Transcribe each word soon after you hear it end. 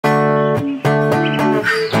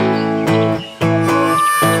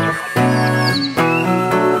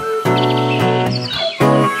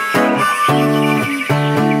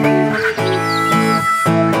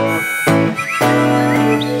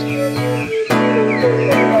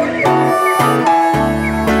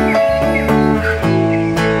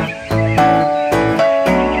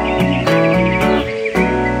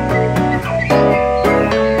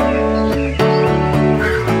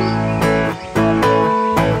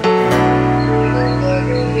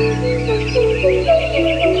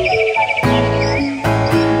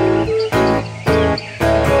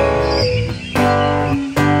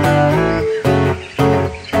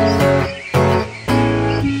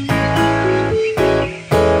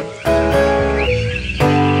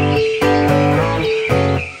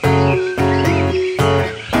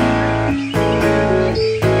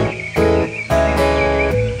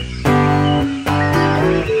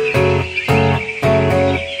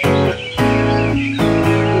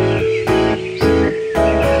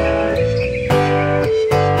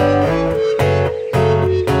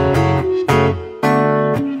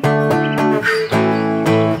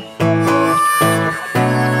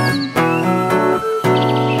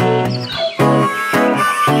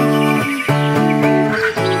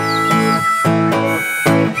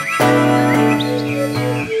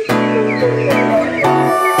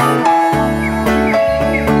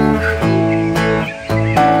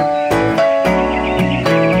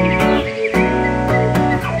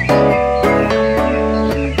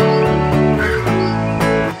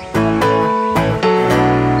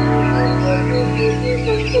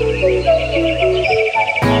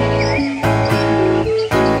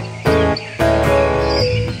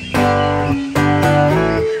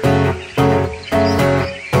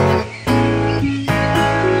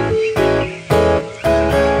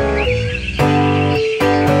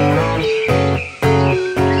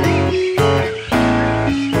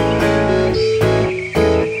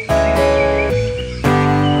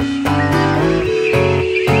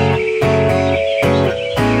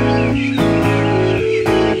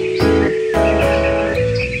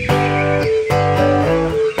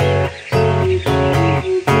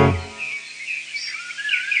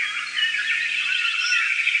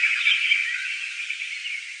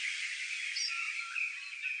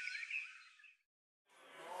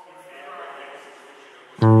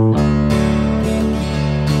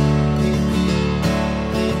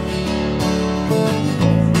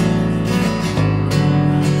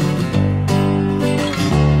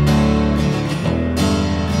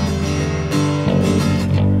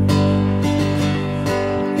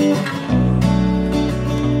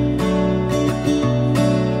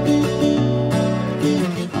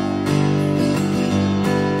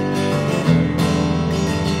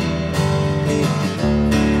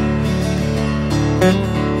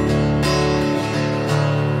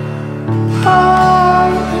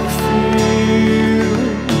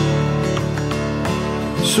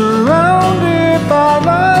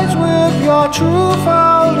truth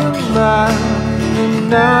out in mind.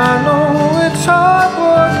 And I know it's hard,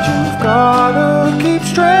 but you've gotta keep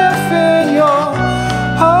strength in your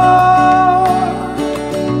heart.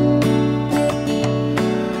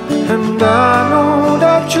 And I know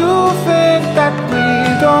that you think that we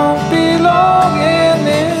don't belong in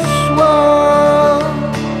this world.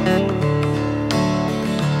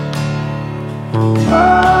 I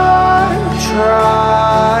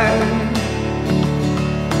tried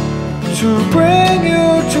to bring you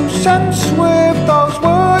to sense with those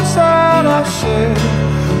words that I said,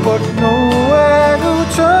 but nowhere to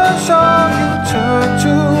turn, so you turn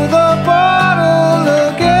to the bottle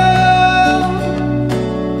again.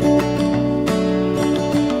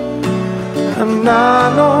 And I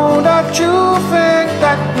know that you think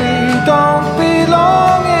that we don't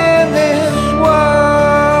belong in this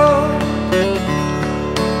world.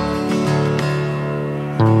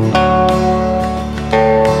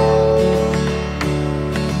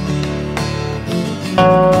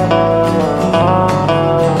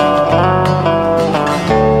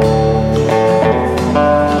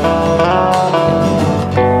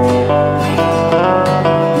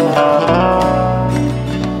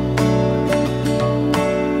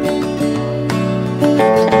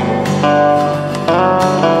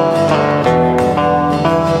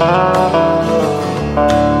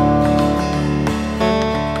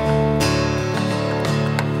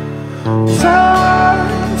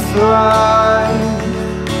 Time flies.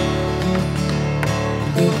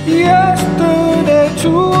 Yesterday,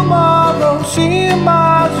 tomorrow seem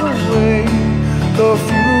miles away. The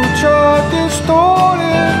future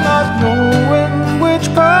distorted, not knowing which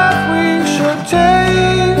path we should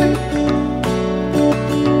take.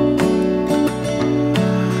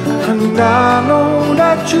 And I know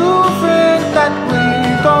that you think that we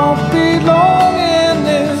don't belong in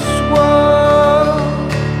this world.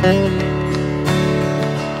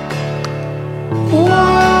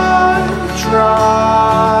 Why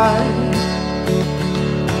try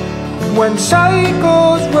when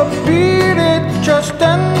cycles repeated just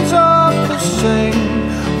ends up the same?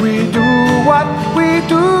 We do what we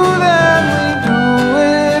do, then we do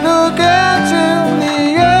it again till the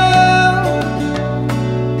end.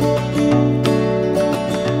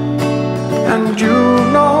 And you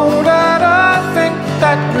know that I think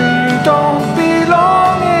that we don't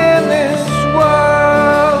belong in this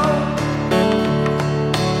world.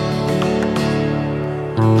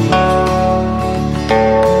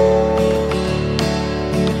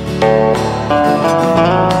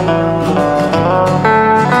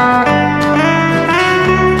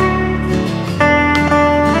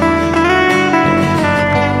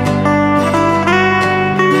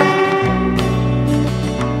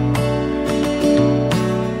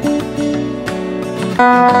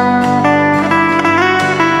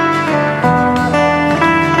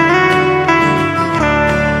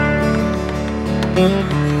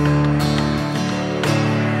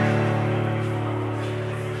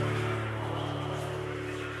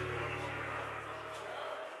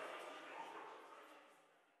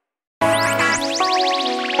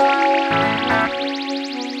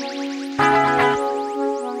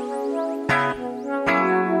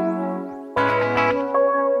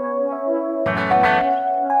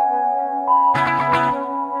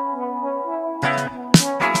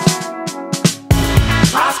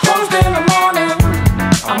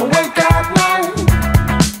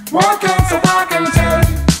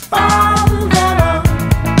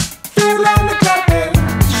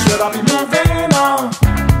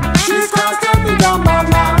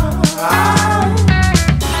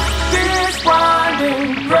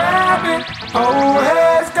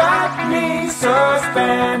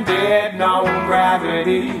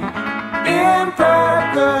 In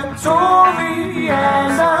purgatory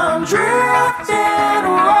as I'm drifting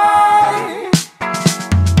away.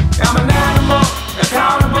 I'm an animal,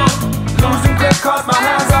 accountable, losing grip cause my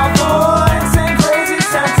hands are full. Insane, crazy,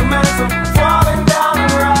 sentimental, falling down a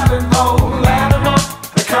rabbit hole. Animal,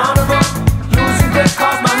 accountable, losing grip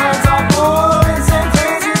cause my hands are full. Insane,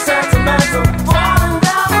 crazy, sentimental, falling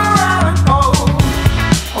down a rabbit hole.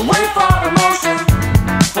 I wait for the motion,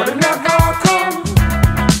 but it never comes.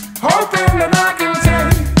 Hoping that I can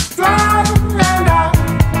take flight, and I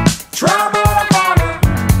try but I fall it.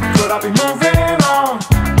 Could I be moving on?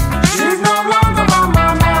 She's no longer on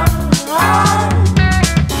my mind.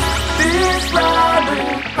 This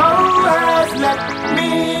rabbit hole has let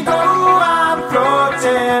me go. I'm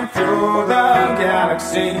floating through the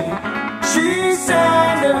galaxy.